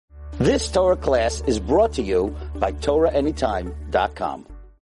This Torah class is brought to you by TorahAnytime.com.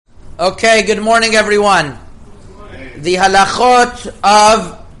 Okay, good morning, everyone. The halachot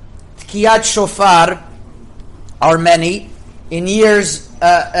of Tkiyat Shofar are many. In years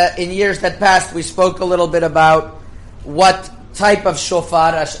that passed, we spoke a little bit about what type of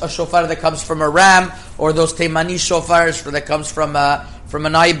shofar, a shofar that comes from a ram, or those Teimani shofars that comes from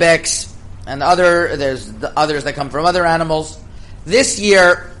an ibex, and there's the others that come from other animals. This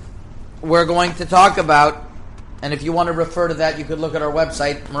year, we're going to talk about, and if you want to refer to that, you could look at our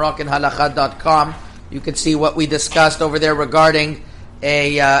website, moroccanhalakha.com. You can see what we discussed over there regarding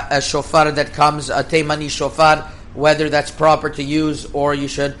a shofar that comes, a Teimani shofar, whether that's proper to use, or you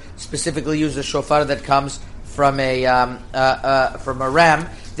should specifically use a shofar that comes from a ram.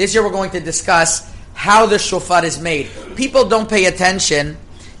 This year we're going to discuss how the shofar is made. People don't pay attention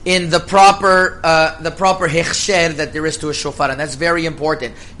in the proper hechsher that there is to a shofar, and that's very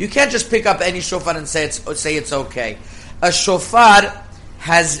important. You can't just pick up any shofar and say it's okay. A shofar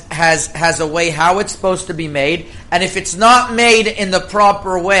has a way how it's supposed to be made, and if it's not made in the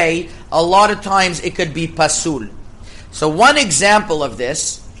proper way, a lot of times it could be pasul. So one example of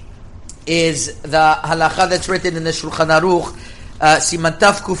this is the halacha that's written in the Shulchan Aruch, Siman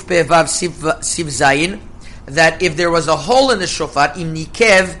Taf Kuf Pei Vav Siv Zayin, that if there was a hole in the shofar, im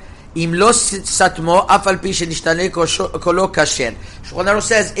nikev, im lo satmo, afal pi shenishtane kolo kasher. Shulchan Aruch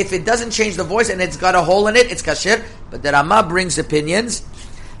says if it doesn't change the voice and it's got a hole in it, it's kasher. But the Rama brings opinions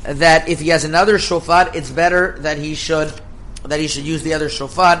that if he has another shofar, it's better that he should use the other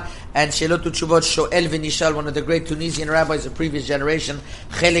shofar. And Shelot Utshuvot Shoel V'Nishal, one of the great Tunisian rabbis of previous generation,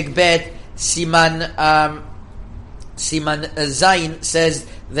 Chelik Bet Siman Zayin, says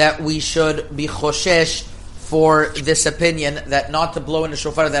that we should be choshesh for this opinion, that not to blow in a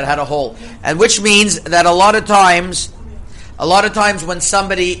shofar that had a hole, and which means that a lot of times when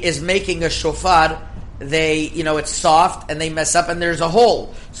somebody is making a shofar, it's soft and they mess up and there's a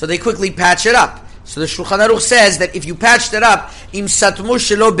hole, so they quickly patch it up. So the Shulchan Aruch says that if you patched it up, im satmu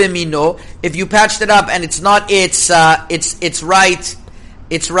shelo bemino, if you patched it up and it's not its right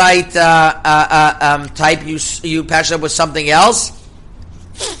type, you patched it up with something else,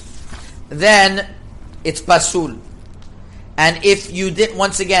 then it's pasul. And if you did,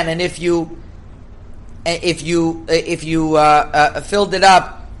 once again, and if you filled it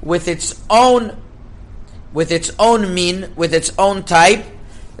up with its own min, with its own type,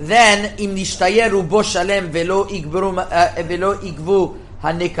 then im nishtayeru bo shalem velo igvu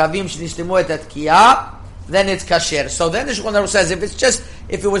hanekavim shnishtimu et atkiya, then it's kasher. So then the Shulchan Aruch says if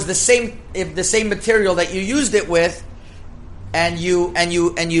it was the same material that you used it with, and you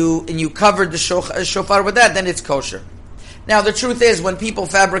covered the shofar with that, then it's kosher. Now the truth is, when people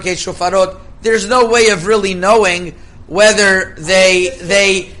fabricate shofarot, there's no way of really knowing whether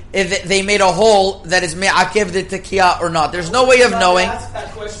they made a hole that is me'akev the tekiah or not. There's no way of knowing.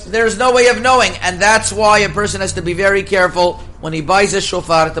 There's no way of knowing, and that's why a person has to be very careful when he buys a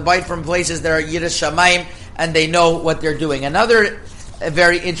shofar to buy it from places that are yiras shamayim and they know what they're doing. Another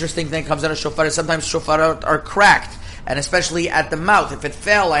very interesting thing comes out of shofar is sometimes shofarot are cracked, and especially at the mouth. If it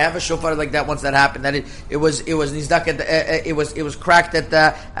fell, I have a shofar like that once that happened. That it was nizdak it was cracked at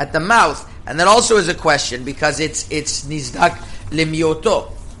the mouth, and that also is a question because it's nizdak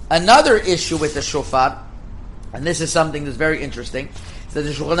limyoto. Another issue with the shofar, and this is something that's very interesting, is that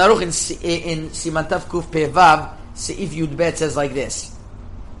the Shulchan Aruch in Siman Taf Kuf Pei Vav Seif Yud Bet says like this,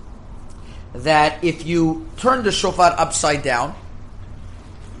 that if you turn the shofar upside down,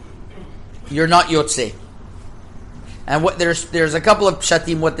 you're not yotzei. And there's a couple of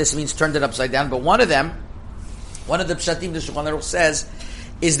pshatim what this means, turned it upside down, but one of the pshatim the Shulchan Aruch says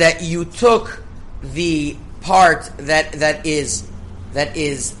is that you took the part that is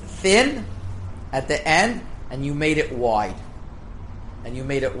thin at the end and you made it wide.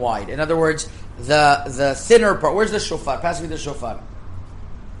 In other words, the thinner part. Where's the shofar? Pass me the shofar.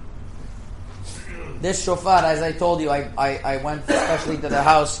 This shofar, as I told you, I went especially to the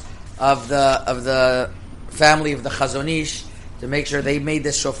house of the family of the Chazon Ish to make sure they made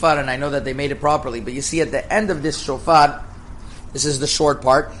this shofar, and I know that they made it properly. But you see, at the end of this shofar, this is the short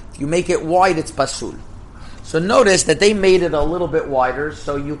part. If you make it wide, it's pasul. So notice that they made it a little bit wider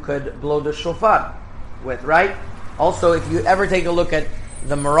so you could blow the shofar with, right? Also, if you ever take a look at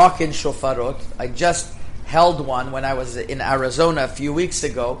the Moroccan shofarot, I just held one when I was in Arizona a few weeks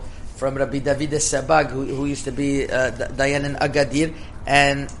ago from Rabbi David Sabag, who used to be Dayan in Agadir,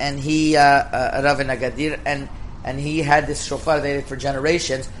 and he Rav in Agadir, and he had this shofar they did for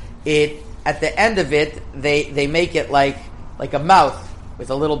generations. It at the end of it, they make it like a mouth with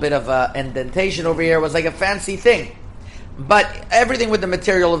a little bit of indentation over here. It was like a fancy thing. But everything with the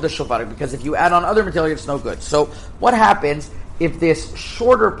material of the shofar, because if you add on other material, it's no good. So what happens if this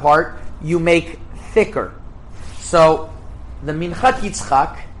shorter part you make thicker? So the Minchat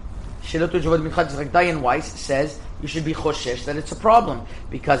Yitzchak, Dayan Weiss says you should be choshesh that it's a problem,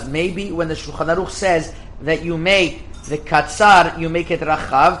 because maybe when the Shulchan Aruch says that you make the katzar, you make it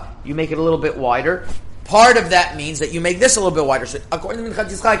rachav, you make it a little bit wider, part of that means that you make this a little bit wider. So according to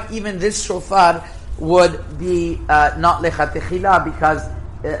Minchat Yitzchak, even this shofar would be not lechatechila because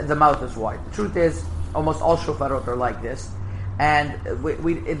the mouth is wide. The truth is, almost all shofarot are like this. And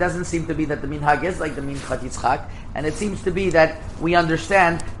it doesn't seem to be that the minhag is like the Minchat Yitzchak, and it seems to be that we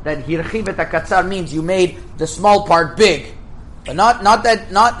understand that hirchiv et hakatzar means you made the small part big, but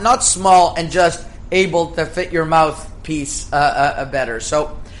not small and just able to fit your mouthpiece better.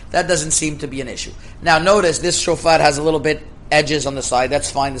 So that doesn't seem to be an issue. Now notice this shofar has a little bit edges on the side. That's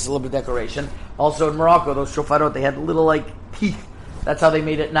fine. There's a little bit of decoration. Also in Morocco, those shofarot, they had little like teeth. That's how they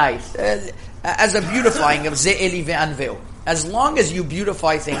made it nice. As a beautifying of ze'eli ve'anveu. As long as you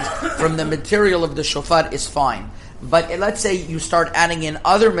beautify things from the material of the shofar is fine. But let's say you start adding in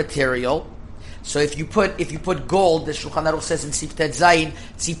other material. So if you put gold, the Shulchan Aruch says in Siftet Zayin,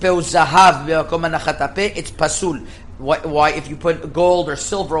 tzipeu zahav be'akom hanachat hapeh, it's pasul. Why? If you put gold or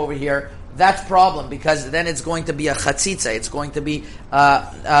silver over here, that's problem, because then it's going to be a chatzitza. It's going to be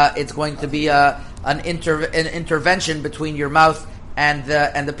an intervention between your mouth and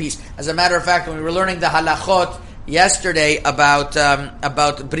the piece. As a matter of fact, when we were learning the halachot yesterday about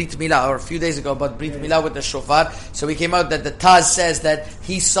Brit Milah, or a few days ago about Brit Milah with the shofar, so we came out that the Taz says that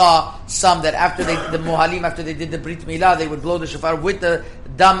he saw some that after the Mohalim, after they did the Brit Milah, they would blow the shofar with the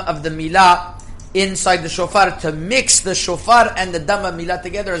dam of the Milah inside the shofar to mix the shofar and the dam of Milah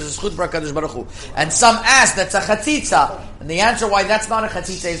together as a zchut b'Hakadosh Baruch Hu. And some asked, that's a chatzitza. And the answer why that's not a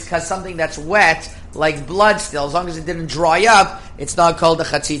chatzitza is because something that's wet, like blood still, as long as it didn't dry up, it's not called a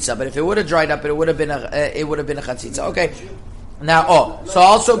chatzitza. But if it would have dried up, it would have been a chatzitza. Okay. Now, so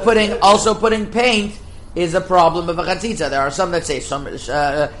also putting paint is a problem of a chatzitza. There are some that say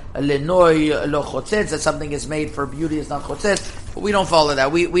lenoi lo chotzitz, that something is made for beauty is not chotzitz. But we don't follow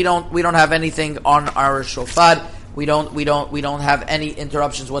that. We don't have anything on our shofar. We don't have any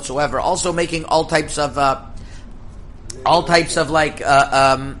interruptions whatsoever. Also making all types of like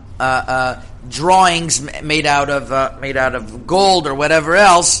drawings made out of gold or whatever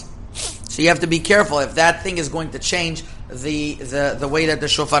else. So you have to be careful. If that thing is going to change the way that the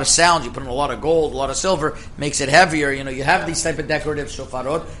shofar sounds, you put in a lot of gold, a lot of silver, makes it heavier. You have these type of decorative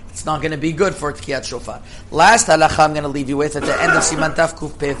shofarot. It's not going to be good for Tkiyat shofar. Last halacha I'm going to leave you with at the end of Siman Taf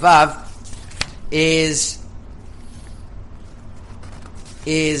Kuf Pei Vav is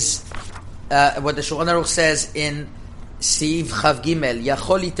what the Shulchan Aruch says in Siv Chav Gimel,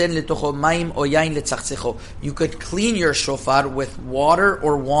 Yachol iten letocho mayim o yain letzachzecho. You could clean your shofar with water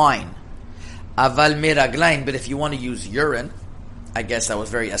or wine. Aval meraglain, but if you want to use urine, I guess that was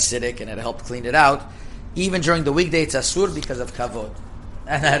very acidic and it helped clean it out. Even during the weekday, it's asur because of kavod,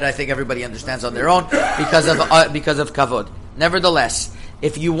 and I think everybody understands on their own because of kavod. Nevertheless,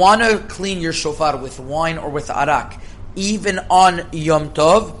 if you want to clean your shofar with wine or with arak, even on Yom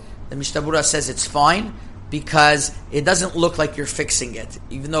Tov, the Mishnah Berurah says it's fine, because it doesn't look like you're fixing it.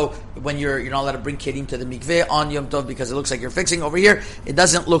 Even though when you're not allowed to bring kelim to the mikveh on Yom Tov because it looks like you're fixing over here, it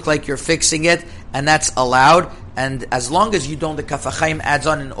doesn't look like you're fixing it, and that's allowed. And as long as you don't, the Kaf HaChaim adds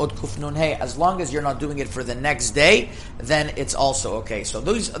on in Od Kuf Nun Hey, as long as you're not doing it for the next day, then it's also okay. So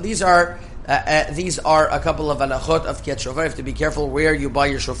these are a couple of halachot of Tkiyat Shofar. You have to be careful where you buy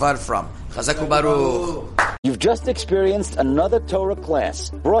your shofar from. Chazak u'baruch. You've just experienced another Torah class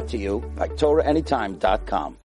brought to you by TorahAnytime.com.